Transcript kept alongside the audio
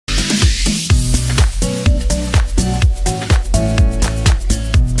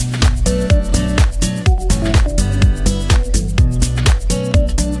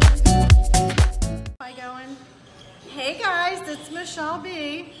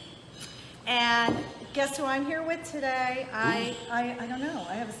And guess who I'm here with today? I don't know.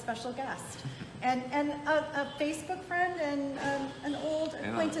 I have a special guest. And a Facebook friend and an old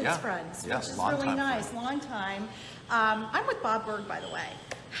acquaintance friend, which is really nice. Long time. I'm with Bob Burg, by the way.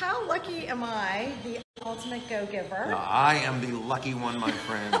 How lucky am I, the ultimate go-giver? No, I am the lucky one, my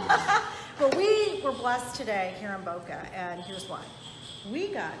friend. But we were blessed today here in Boca, and here's why. We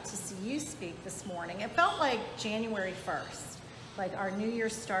got to see you speak this morning. It felt like January 1st, like our new year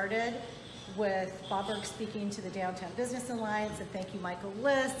started with Bob Burg speaking to the Downtown Business Alliance, and thank you Michael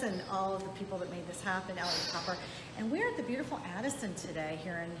Liss and all of the people that made this happen, Elliot Popper. And we're at the beautiful Addison today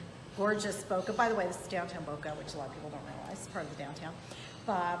here in gorgeous Boca. By the way, this is downtown Boca, which a lot of people don't realize. It's part of the downtown.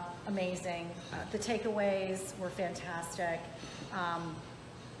 Bob, amazing. The takeaways were fantastic.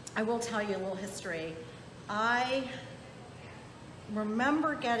 I will tell you a little history. I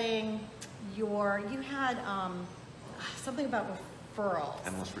remember getting you had something about referrals.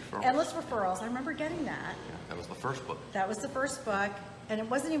 Endless referrals. Endless referrals. I remember getting that. Yeah, that was the first book. That was the first book. And it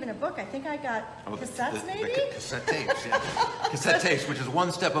wasn't even a book. I think I got cassettes, maybe? The cassette tapes, yeah. Cassette tapes, which is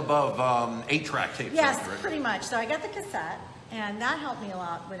one step above 8-track tapes. Yes, pretty much. So I got the cassette, and that helped me a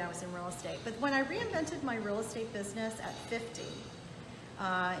lot when I was in real estate. But when I reinvented my real estate business at 50,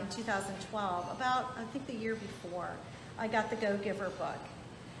 in 2012, about, I think the year before, I got the Go-Giver book.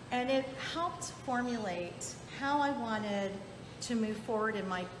 And it helped formulate how I wanted to move forward in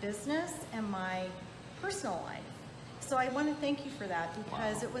my business and my personal life. So I want to thank you for that,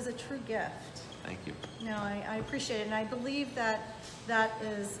 because it was a true gift. Thank you. No, I appreciate it. And I believe that that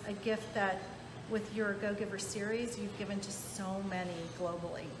is a gift that with your Go-Giver series, you've given to so many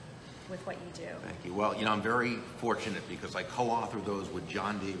globally with what you do. Thank you. Well, you know, I'm very fortunate because I co-authored those with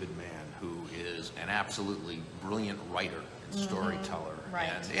John David Mann, who is an absolutely brilliant writer and storyteller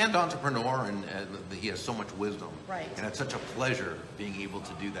and entrepreneur, and he has so much wisdom. Right. And it's such a pleasure being able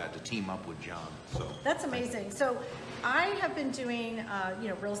to do that, to team up with John. So that's amazing. So I have been doing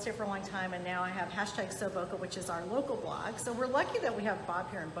real estate for a long time, and now I have #SoBoca, which is our local blog. So we're lucky that we have Bob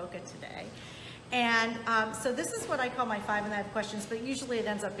here in Boca today. And so this is what I call my 5 and I have questions, but usually it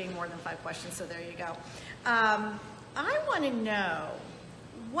ends up being more than 5 questions, so there you go. I want to know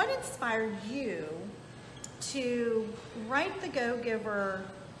what inspired you to write the Go-Giver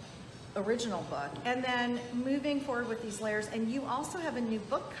original book, and then moving forward with these layers. And you also have a new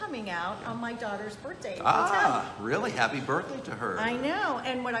book coming out on my daughter's birthday. Really? Happy birthday to her. I know.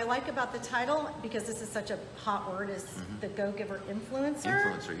 And what I like about the title, because this is such a hot word, is the Go-Giver Influencer.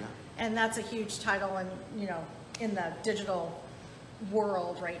 Influencer, yeah. And that's a huge title, and in the digital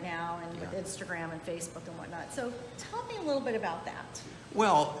world right now, and with Instagram and Facebook and whatnot. So tell me a little bit about that.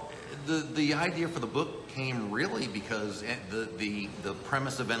 Well, the idea for the book came really because the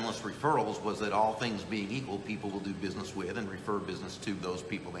premise of Endless Referrals was that all things being equal, people will do business with and refer business to those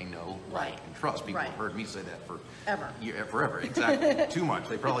people they know, like, and trust. People have heard me say that forever. Exactly. Too much.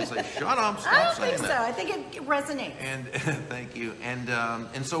 They probably say, "Shut up, stop saying that." I don't think so. I think it resonates. And thank you.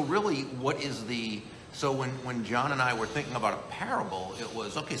 And so really, what is the when John and I were thinking about a parable, it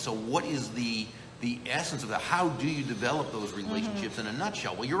was okay. So what is the essence of that? How do you develop those relationships in a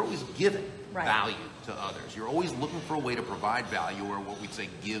nutshell? Well, you're always giving value to others. You're always looking for a way to provide value, or what we'd say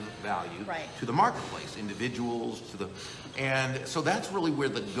give value to the marketplace, individuals, and so that's really where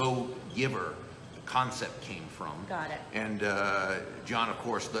the Go-Giver concept came from. Got it. And John, of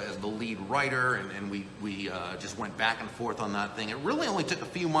course, as the lead writer, and we just went back and forth on that thing. It really only took a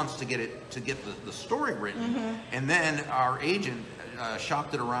few months to get the story written, and then our agent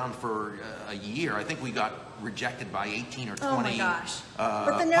shopped it around for a year. I think we got rejected by 18 or 20 Oh my gosh.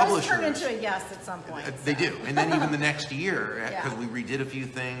 But the no's turned into a yes at some point. They do. And then even the next year, because we redid a few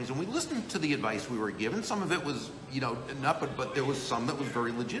things, and we listened to the advice we were given. Some of it was, but there was some that was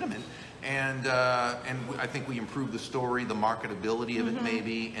very legitimate. And I think we improved the story, the marketability of it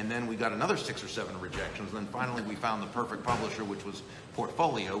maybe, and then we got another 6 or 7 rejections. And then finally we found the perfect publisher, which was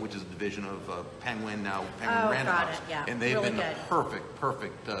Portfolio, which is a division of Penguin, now Penguin Random House. And they've been a perfect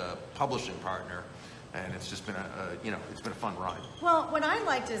publishing partner. And it's just been it's been a fun ride. Well, what I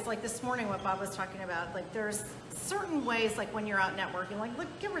liked is, like this morning, what Bob was talking about, like there's certain ways, like when you're out networking, like look,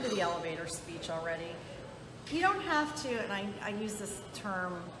 get rid of the elevator speech already. You don't have to, and I use this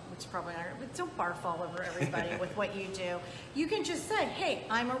term, which probably not, but don't barf all over everybody with what you do. You can just say, hey,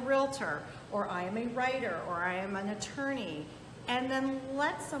 I'm a realtor, or I am a writer, or I am an attorney, and then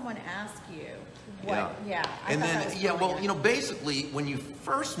let someone ask you what, and then, well, basically, when you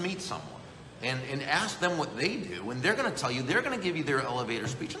first meet someone, and ask them what they do, and they're going to tell you, they're going to give you their elevator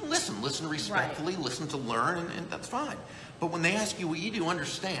speech, and listen respectfully, listen to learn, and that's fine. But when they ask you what you do,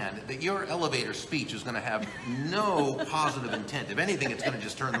 understand that your elevator speech is going to have no positive intent. If anything, it's going to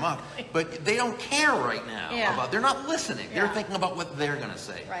just turn them off. But they don't care right now about, they're not listening. They're thinking about what they're going to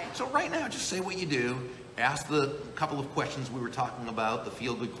say. Right. So right now, just say what you do. Ask the couple of questions we were talking about, the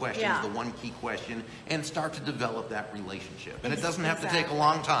feel-good questions, the one key question, and start to develop that relationship. And it doesn't have to take a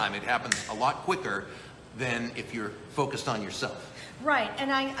long time. It happens a lot quicker than if you're focused on yourself. Right,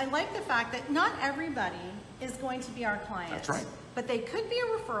 and I like the fact that not everybody is going to be our client. That's right. But they could be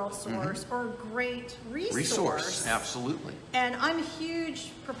a referral source or a great resource. Absolutely. And I'm a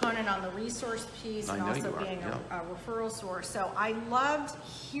huge proponent on the resource piece and also being a referral source. So I loved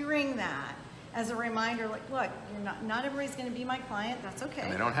hearing that as a reminder, like, look, you're not everybody's going to be my client. That's okay.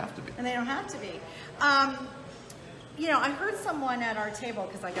 And they don't have to be. And they don't have to be. You know, I heard someone at our table,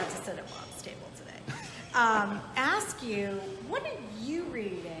 because I got to sit at Bob's table today, ask you, what are you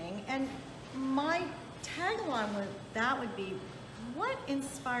reading? And my tagline with that would be, what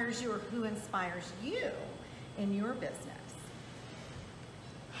inspires you or who inspires you in your business?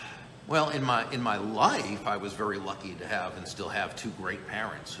 Well, in my life, I was very lucky to have and still have two great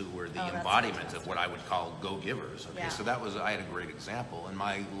parents who were the embodiment of what I would call go-givers. Okay, so I had a great example. In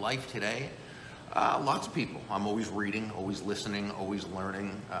my life today, lots of people. I'm always reading, always listening, always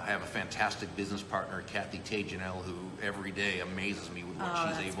learning. I have a fantastic business partner, Kathy Tajanel, who every day amazes me with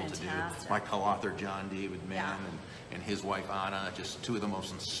what she's able to do. My co-author, John David Mann, and his wife, Anna, just two of the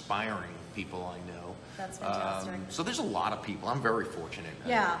most inspiring people I know. That's fantastic. So there's a lot of people. I'm very fortunate.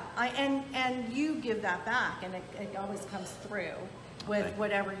 Yeah, and you give that back, and it always comes through with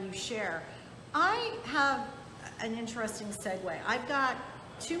whatever you share. I have an interesting segue. I've got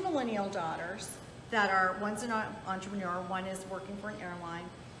two millennial daughters that are, one's an entrepreneur, one is working for an airline.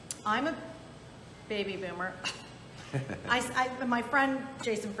 I'm a baby boomer. My friend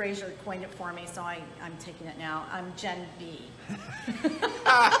Jason Frazier coined it for me, so I'm taking it now. I'm Gen B.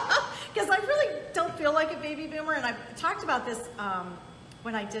 Because I really don't feel like a baby boomer, and I talked about this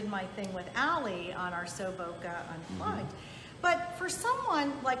when I did my thing with Allie on our So Boca Unplugged. But for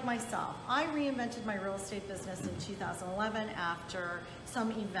someone like myself, I reinvented my real estate business in 2011 after some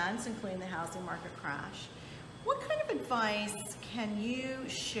events, including the housing market crash. What kind of advice can you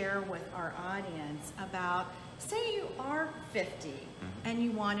share with our audience about, say you are 50 and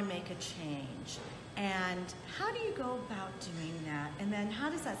you want to make a change, and how do you go about doing that? And then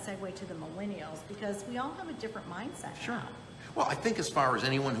how does that segue to the millennials? Because we all have a different mindset. Sure. Now. Well, I think as far as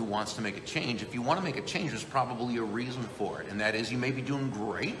anyone who wants to make a change, if you want to make a change, there's probably a reason for it. And that is, you may be doing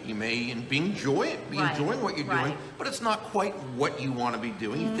great, you may be enjoying what you're doing, but it's not quite what you want to be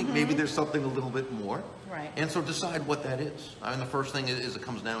doing. You think maybe there's something a little bit more. Right. And so decide what that is. I mean, the first thing is it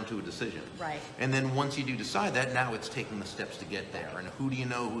comes down to a decision. Right. And then once you do decide that, now it's taking the steps to get there. And who do you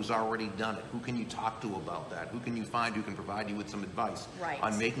know who's already done it? Who can you talk to about that? Who can you find who can provide you with some advice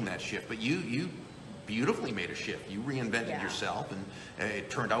on making that shift? But you beautifully made a shift. You reinvented yourself, and it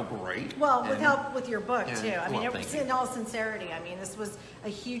turned out great. Well, with help with your book too. I mean, in all sincerity, I mean, this was a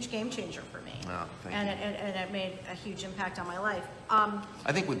huge game changer for me, and it made a huge impact on my life.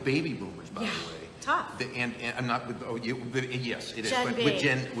 I think with baby boomers, by the way, tough. And I'm not with yes, it is. Gen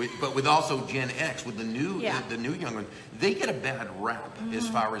But B. but with also Gen X, with the new young ones, they get a bad rap as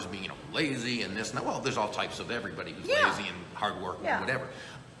far as being lazy and this and that. Well, there's all types of everybody who's lazy and hardworking and whatever.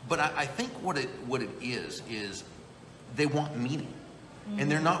 But I think what it is they want meaning, and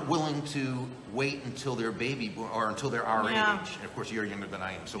they're not willing to wait until they're or until they're our age. And of course, you're younger than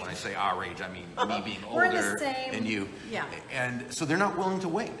I am, so when I say our age, I mean me being older and you. Yeah. And so they're not willing to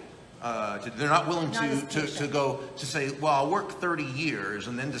wait. They're not willing to say, well, I'll work 30 years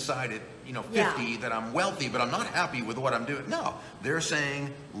and then decide at 50 that I'm wealthy, but I'm not happy with what I'm doing. No, they're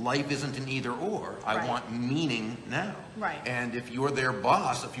saying life isn't an either or. I want meaning now. Right. And if you're their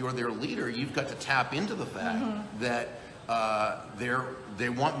boss, if you're their leader, you've got to tap into the fact that they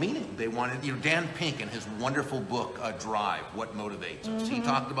want meaning. They want it. Dan Pink in his wonderful book Drive, What Motivates Us, he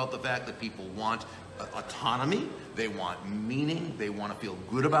talked about the fact that people want autonomy, they want meaning, they want to feel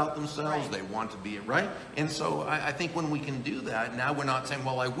good about themselves, they want to be and so I think when we can do that, now we're not saying,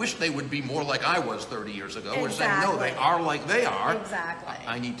 well, I wish they would be more like I was 30 years ago. We're saying, no, they are like they are. Exactly.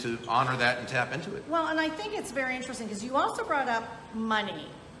 I need to honor that and tap into it. Well, and I think it's very interesting because you also brought up money.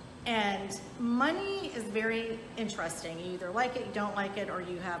 And money is very interesting. You either like it, you don't like it, or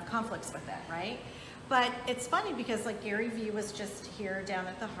you have conflicts with it, right? But it's funny because like Gary Vee was just here down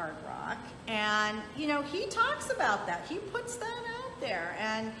at the Hard Rock, and he talks about that. He puts that out there,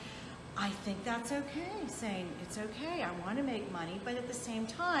 and I think that's okay, saying it's okay, I want to make money, but at the same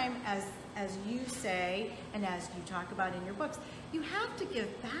time, as you say, and as you talk about in your books, you have to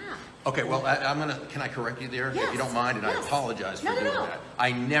give back. Okay, well, can I correct you there? Yes. If you don't mind, and Yes. I apologize for doing that.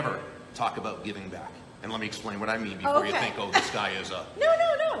 I never talk about giving back. And let me explain what I mean before you think, oh, this guy is a...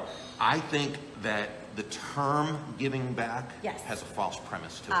 No. I think that the term giving back Yes. has a false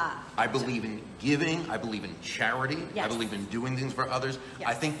premise to it. I believe in giving, I believe in charity, Yes. I believe in doing things for others. Yes.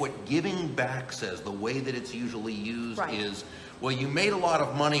 I think what giving back says, the way that it's usually used Right. is, well, you made a lot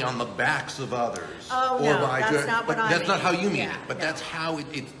of money on the backs of others. Oh, no, that's not what I That's mean. not how you mean Yeah, it, but no. that's how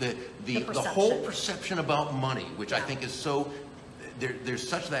it's the perception. whole perception about money, which I Yeah. think is so... There's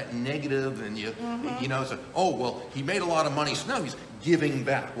such that negative, and Mm-hmm. you know, it's oh, well, he made a lot of money, so now he's giving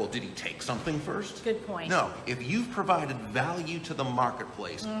back. Well, did he take something first? Good point. No, if you've provided value to the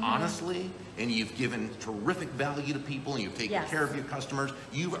marketplace, Mm-hmm. honestly, and you've given terrific value to people, and you've taken Yes. care of your customers,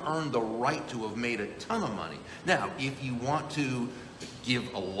 you've earned the right to have made a ton of money. Now, if you want to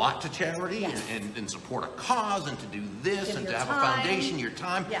give a lot to charity Yes. and support a cause and to do this Give and to your have time. a foundation, your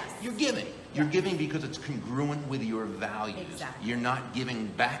time, Yes. you're giving. You're Yes. giving because it's congruent with your values. Exactly. You're not giving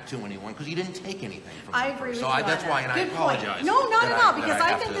back to anyone because you didn't take anything from I them agree first. with So you on that's that. why, and Good I apologize. point. No, not that at all, that because I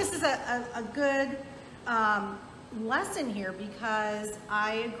have think to- this is a good lesson here, because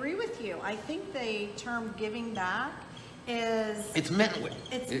I agree with you. I think the term giving back is... It's meant with.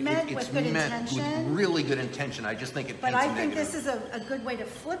 It's meant with good intention. With really good intention. I just think it But paints I think negative. this is a good way to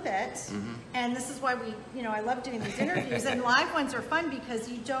flip it, and this is why I love doing these interviews, and live ones are fun because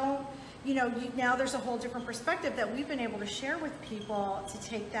you don't, now there's a whole different perspective that we've been able to share with people to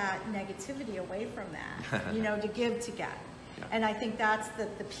take that negativity away from that, to give to get. Yeah. And I think that's the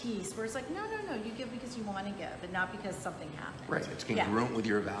piece where it's like, no, you give because you want to give, and not because something happened. Right, it's Yeah. congruent with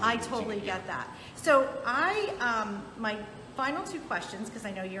your values. I totally get that. So my final two questions, because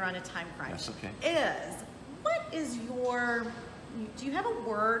I know you're on a time crunch, That's okay. is what is do you have a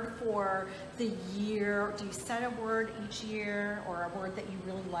word for the year? Do you set a word each year, or a word that you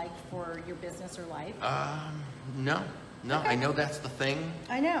really like for your business or life? No. Okay. I know that's the thing.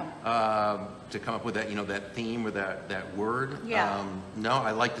 I know. To come up with that, that theme or that word. Yeah. No,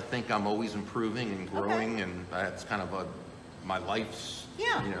 I like to think I'm always improving and growing, and that's kind of my life's.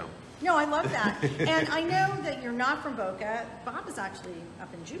 Yeah. No, I love that. And I know that you're not from Boca. Bob is actually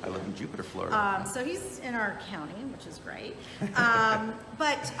up in Jupiter. I live in Jupiter, Florida. So he's in our county, which is great.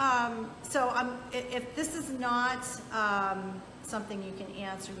 If this is not something you can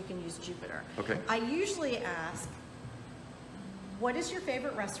answer, you can use Jupiter. Okay. I usually ask, what is your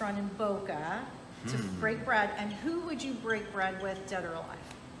favorite restaurant in Boca to break bread, and who would you break bread with, dead or alive?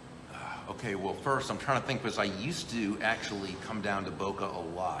 Okay, well, first, I'm trying to think, because I used to actually come down to Boca a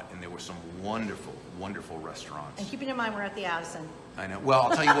lot, and there were some wonderful, wonderful restaurants. And keeping in mind, we're at the Addison. I know. Well,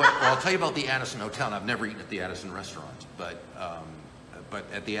 I'll tell you what. I'll tell you about the Addison Hotel. And I've never eaten at the Addison restaurant, but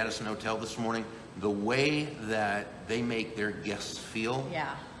at the Addison Hotel this morning, the way that they make their guests feel,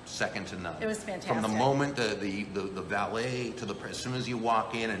 Yeah. second to none. It was fantastic. From the moment the valet to as soon as you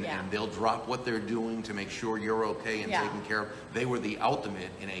walk in, and, Yeah. and they'll drop what they're doing to make sure you're okay and Yeah. taken care of. They were the ultimate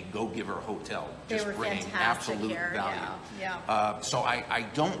in a go-giver hotel, They just were bringing fantastic absolute here, value. yeah. So I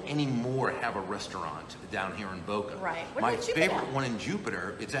don't anymore have a restaurant down here in Boca. Right. What My about Jupiter? favorite one in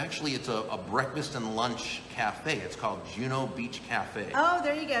Jupiter, it's a breakfast and lunch cafe. It's called Juno Beach Cafe. Oh,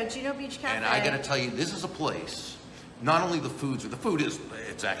 there you go, Juno Beach Cafe. And I got to tell you, this is a place, not only the food is,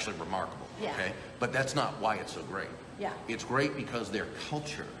 it's actually remarkable, Yeah. okay? But that's not why it's so great. Yeah. It's great because their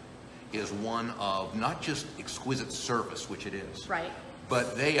culture is one of not just exquisite service, which it is. Right.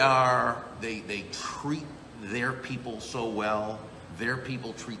 But they treat their people so well. Their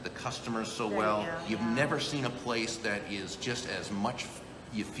people treat the customers so There you well. go, You've yeah. never seen a place that is just as much,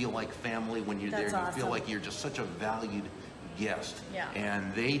 you feel like family when you're That's there. You awesome. feel like you're just such a valued guest. Yeah.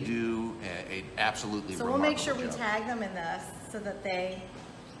 And they do a absolutely So we'll remarkable make sure we job. tag them in this so that they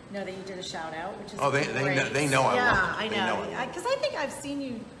know that you did a shout out, which is Oh, they great. know I yeah, love it. I They know know. I love it. Because I think I've seen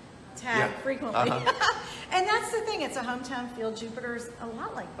you tag Yeah. frequently. Uh-huh. And that's the thing, it's a hometown feel. Jupiter's a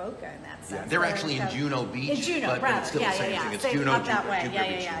lot like Boca in that sense. Yeah, they're actually in Juno Beach, In Juno, but right. it's still the same thing. It's Same Juno, up that Jupiter, way. Jupiter Yeah,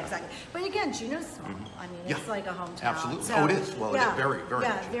 Beach, Juno. exactly. But again, Juno's small. I mean, it's Yeah. like a hometown. Absolutely. So, Oh, it is. Well, it is very, very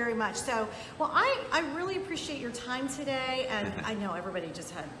Yeah, much. very much. So, well, I really appreciate your time today, and I know everybody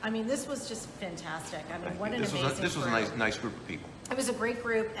just had, I mean, this was just fantastic. I mean, what an This amazing was a group. nice group of people. It was a great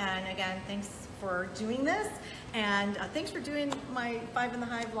group, and again, thanks for doing this, and thanks for doing my 5 in the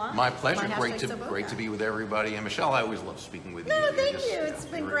Hive live. My pleasure. My Great #SoBoca. to be with everybody. And Michelle, I always love speaking with you. No, You're thank just, you. It's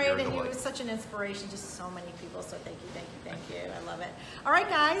been you're great, a and you delight. were such an inspiration to so many people. So thank you. I love it. All right,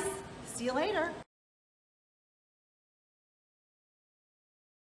 guys. See you later.